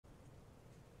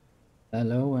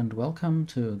Hello and welcome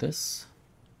to this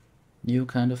new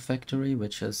kind of factory,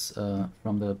 which is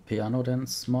from the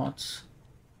Pyanodons mod.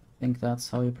 I think that's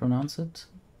how you pronounce it.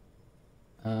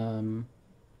 I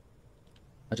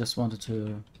just wanted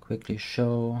to quickly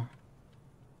show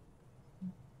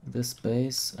this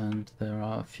base, and there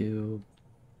are a few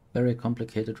very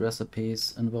complicated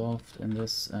recipes involved in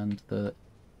this, and the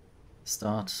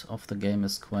start of the game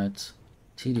is quite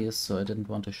tedious, so I didn't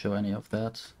want to show any of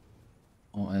that.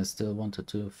 Or I still wanted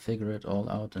to figure it all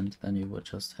out, and then you would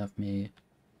just have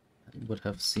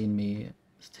seen me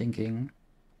thinking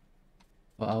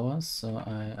for hours. So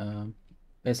I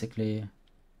basically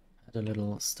had a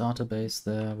little starter base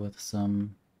there with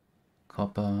some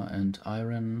copper and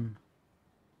iron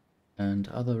and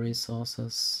other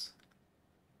resources,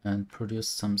 and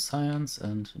produced some science,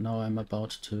 and now I'm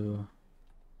about to,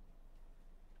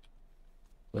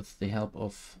 with the help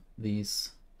of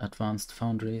these advanced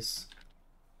foundries,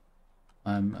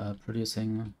 I'm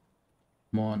producing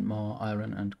more and more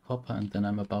iron and copper, and then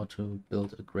I'm about to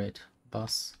build a great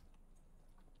bus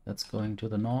that's going to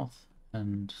the north.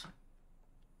 And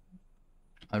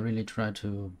I really try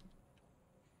to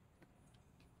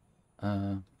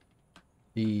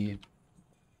be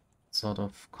sort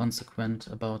of consequent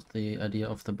about the idea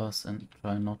of the bus and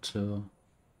try not to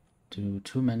do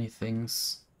too many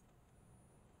things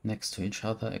next to each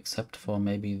other, except for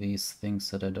maybe these things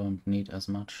that I don't need as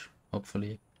much,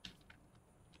 hopefully.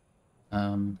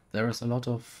 There is a lot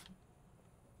of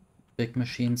big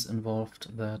machines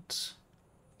involved that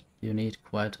you need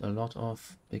quite a lot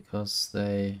of, because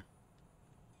they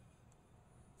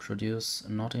produce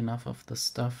not enough of the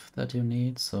stuff that you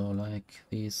need. So like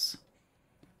these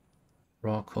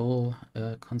raw coal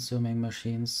consuming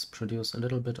machines produce a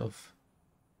little bit of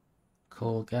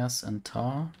coal gas and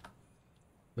tar,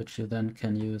 which you then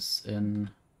can use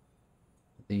in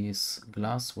these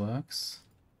glass works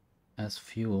as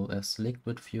fuel, as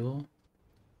liquid fuel,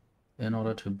 in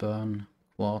order to burn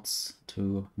quartz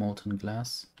to molten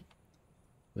glass,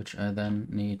 which I then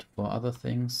need for other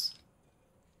things,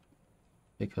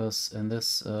 because in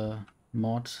this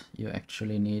mod you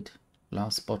actually need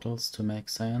glass bottles to make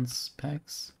science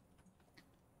packs,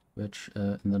 which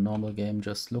in the normal game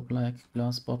just look like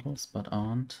glass bottles but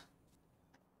aren't.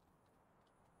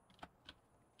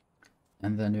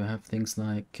 And then you have things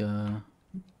like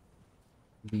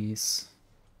these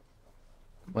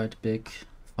quite big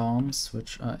farms,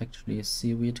 which are actually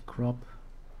seaweed crop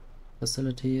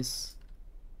facilities,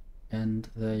 and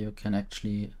there you can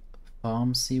actually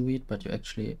farm seaweed, but you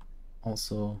actually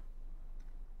also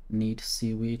need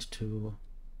seaweed to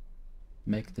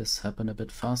make this happen a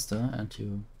bit faster, and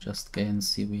you just gain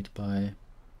seaweed by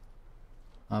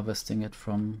harvesting it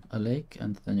from a lake,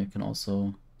 and then you can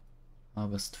also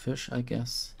harvest fish, I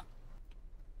guess.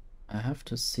 I have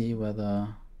to see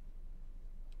whether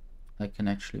I can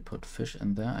actually put fish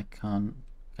in there. I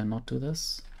cannot do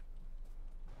this,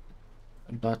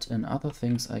 but in other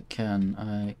things I can.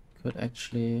 I could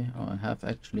actually, or I have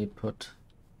actually put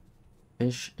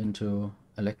fish into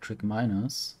electric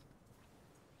miners,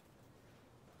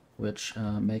 which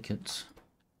make it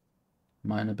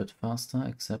mine a bit faster,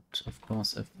 except of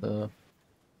course if the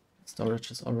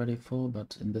storage is already full,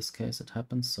 but in this case it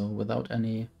happens. So without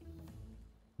any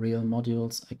real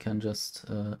modules I can just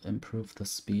improve the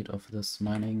speed of this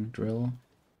mining drill,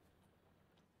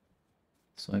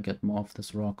 so I get more of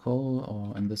this raw coal,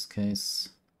 or in this case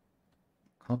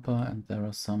copper, and there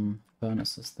are some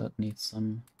furnaces that need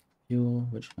some fuel,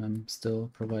 which I'm still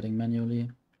providing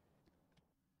manually.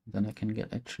 Then I can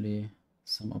get actually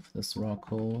some of this raw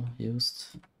coal used.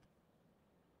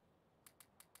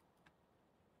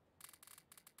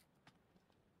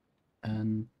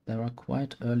 And there are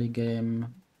quite early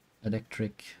game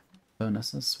electric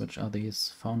furnaces, which are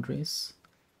these foundries.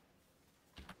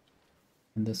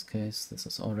 In this case, this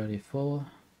is already full.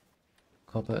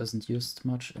 Copper isn't used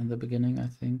much in the beginning, I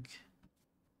think.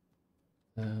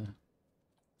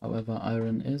 However,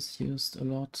 iron is used a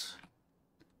lot.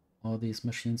 Or these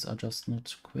machines are just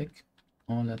not quick.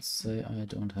 Or let's say I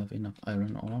don't have enough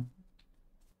iron ore.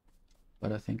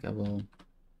 But I think I will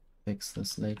fix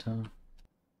this later.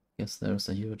 Guess there's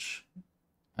a huge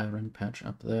iron patch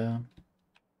up there.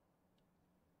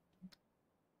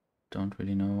 Don't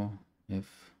really know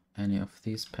if any of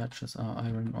these patches are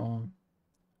iron ore.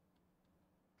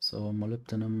 So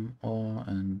molybdenum ore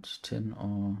and tin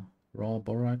ore, raw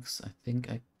borax, I think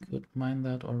I could mine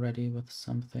that already with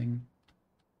something.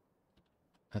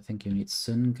 I think you need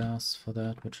syngas for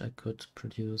that, which I could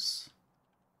produce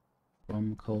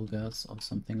from coal gas or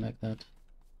something like that.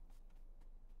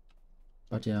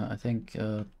 But yeah, I think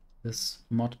this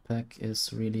mod pack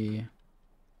is really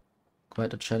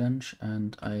quite a challenge,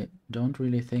 and I don't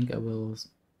really think I will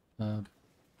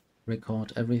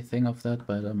record everything of that,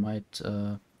 but I might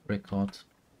record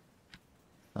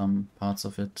some parts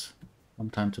of it from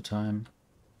time to time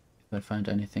if I find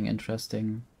anything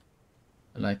interesting,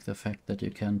 like the fact that you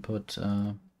can put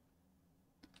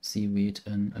seaweed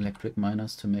in electric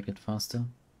miners to make it faster.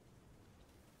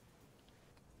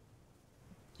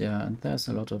 Yeah, and there's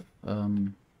a lot of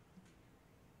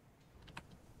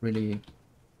really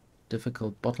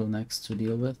difficult bottlenecks to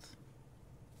deal with,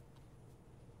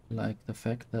 like the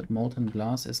fact that molten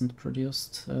glass isn't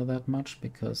produced that much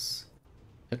because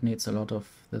it needs a lot of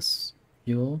this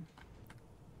fuel,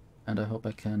 and I hope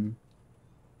I can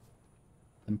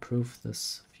improve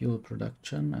this fuel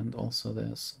production. And also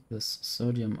there's this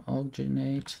sodium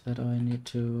alginate that I need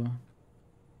to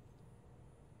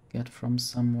get from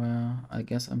somewhere. I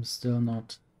guess I'm still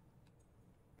not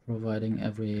providing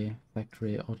every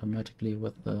factory automatically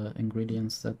with the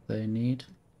ingredients that they need.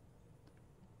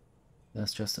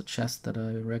 There's just a chest that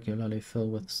I regularly fill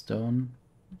with stone,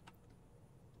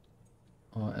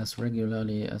 or as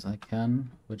regularly as I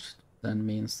can, which then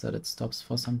means that it stops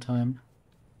for some time.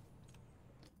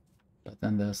 But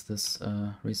then there's this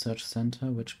research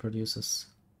center which produces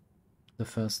the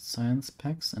first science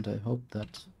packs, and I hope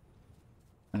that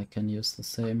I can use the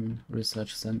same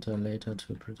research center later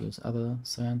to produce other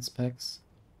science packs,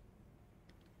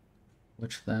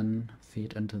 which then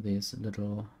feed into these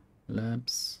little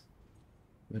labs,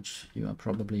 which you are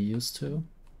probably used to.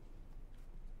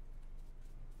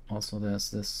 Also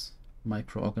there's this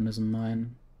microorganism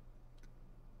mine,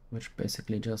 which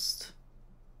basically just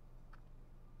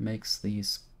makes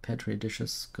these petri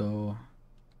dishes go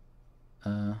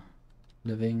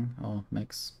living, or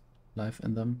makes life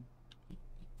in them.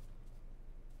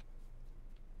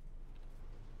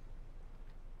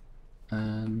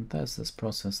 And there's this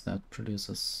process that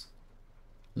produces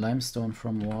limestone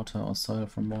from water or soil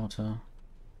from water.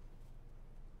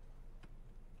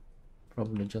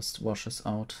 Probably just washes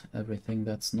out everything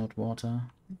that's not water.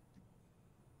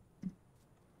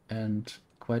 And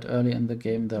quite early in the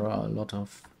game there are a lot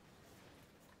of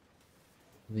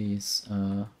these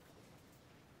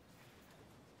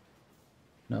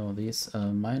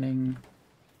mining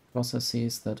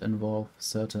processes that involve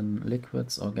certain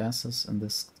liquids or gases. In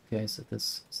this case it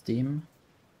is steam,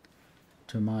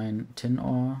 to mine tin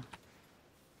ore.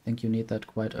 I think you need that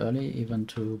quite early, even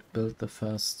to build the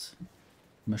first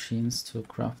machines to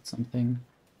craft something.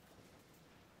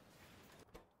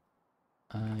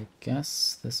 I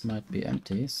guess this might be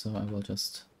empty, so I will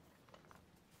just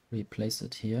replace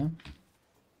it here.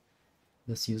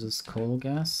 This uses coal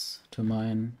gas to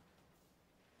mine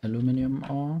aluminum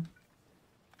ore.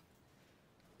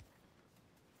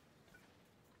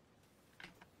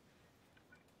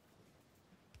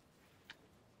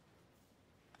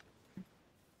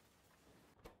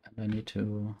 And I need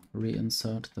to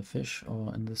reinsert the fish,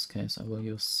 or in this case I will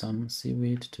use some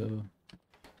seaweed to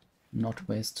not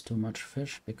waste too much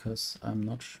fish, because I'm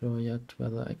not sure yet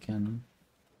whether I can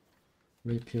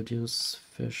reproduce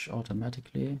fish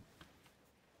automatically.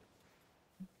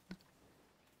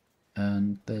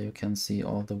 And there you can see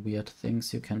all the weird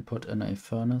things you can put in a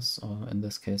furnace, or in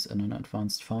this case in an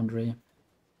advanced foundry.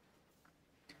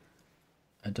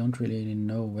 I don't really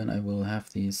know when I will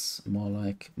have these more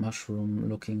like mushroom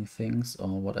looking things,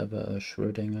 or whatever a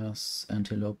Schrödinger's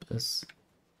antelope is.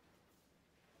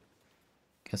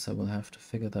 Guess I will have to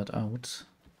figure that out.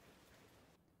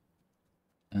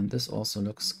 And this also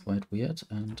looks quite weird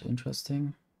and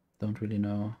interesting. Don't really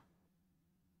know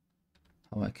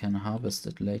how I can harvest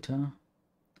it later.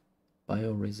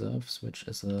 Bioreserves, which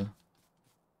is a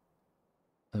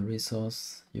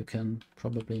resource you can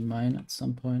probably mine at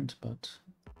some point, but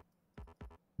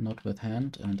not with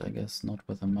hand, and I guess not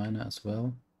with a miner as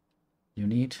well. You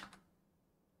need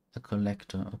a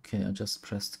collector. Okay, I just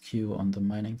pressed Q on the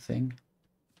mining thing.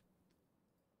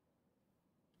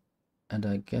 And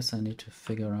I guess I need to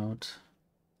figure out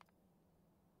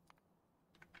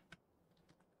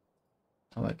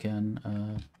how I can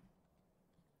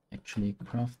actually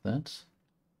craft that.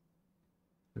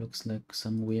 Looks like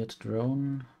some weird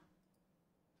drone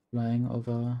flying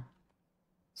over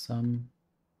some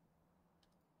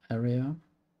area.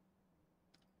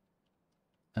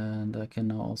 And I can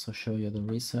now also show you the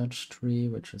research tree,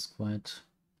 which is quite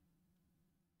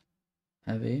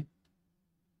heavy.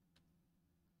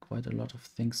 Quite a lot of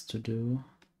things to do.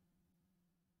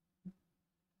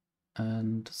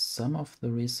 And some of the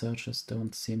researches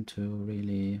don't seem to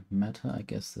really matter. I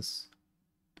guess this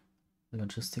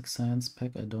logistics science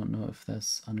pack, I don't know if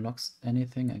this unlocks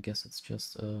anything. I guess it's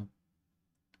just a,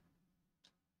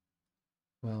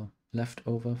 well, left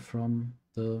over from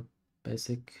the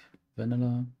basic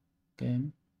vanilla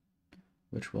game,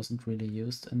 which wasn't really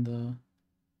used in the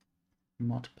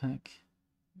mod pack.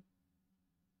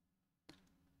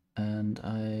 And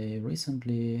I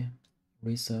recently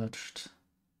researched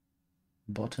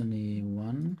Botany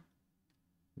 1,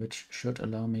 which should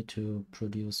allow me to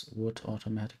produce wood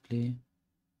automatically,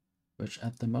 which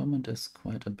at the moment is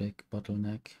quite a big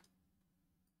bottleneck.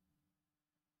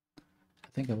 I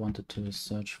think I wanted to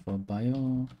search for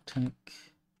biotech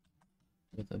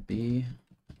with a B.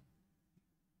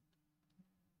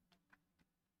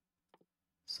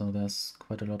 So there's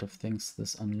quite a lot of things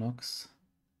this unlocks.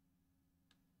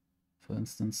 For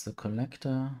instance, the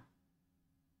collector.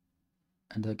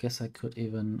 And I guess I could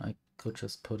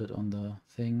just put it on the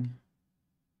thing,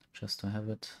 just to have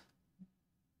it.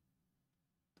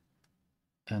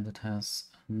 And it has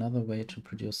another way to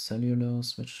produce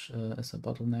cellulose, which is a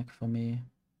bottleneck for me,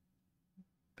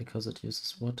 because it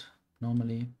uses wood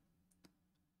normally,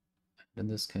 and in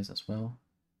this case as well.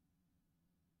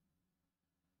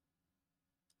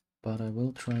 But I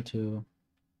will try to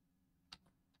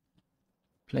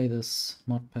play this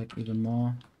mod pack even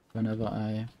more whenever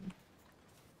I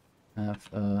have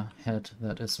a head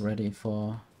that is ready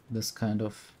for this kind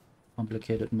of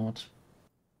complicated mod.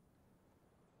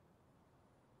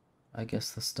 I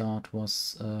guess the start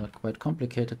was quite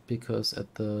complicated because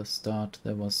at the start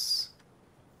there was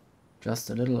just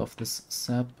a little of this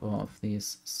sap, or of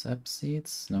these sap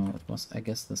seeds. No, it was, I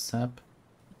guess, the sap.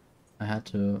 I had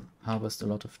to harvest a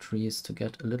lot of trees to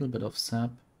get a little bit of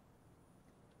sap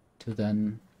to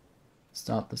then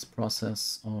start this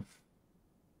process of,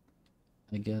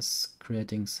 I guess,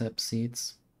 creating sap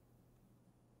seeds.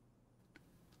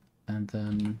 And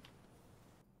then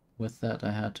with that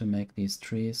I had to make these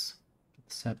trees,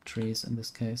 sap trees in this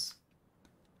case.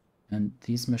 And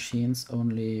these machines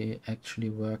only actually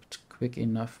worked quick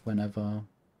enough whenever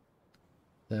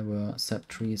there were sap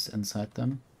trees inside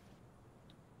them.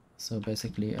 So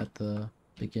basically at the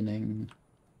beginning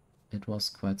it was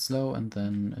quite slow, and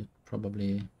then it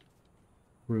probably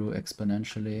grew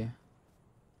exponentially.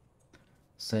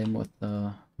 Same with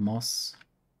the moss,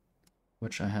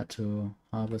 which I had to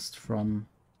harvest from,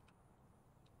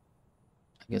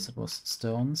 I guess it was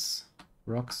stones,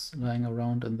 rocks lying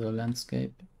around in the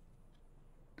landscape.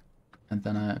 And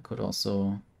then I could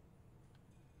also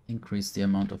increase the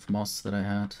amount of moss that I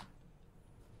had.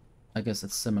 I guess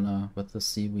it's similar with the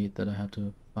seaweed that I had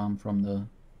to farm from the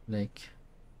lake.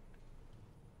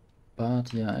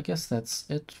 But yeah, I guess that's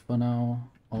it for now.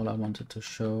 All I wanted to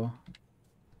show.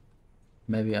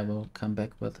 Maybe I will come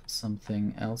back with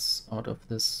something else out of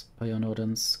this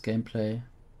Pyanodons gameplay.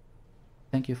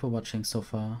 Thank you for watching so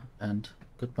far, and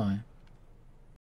goodbye.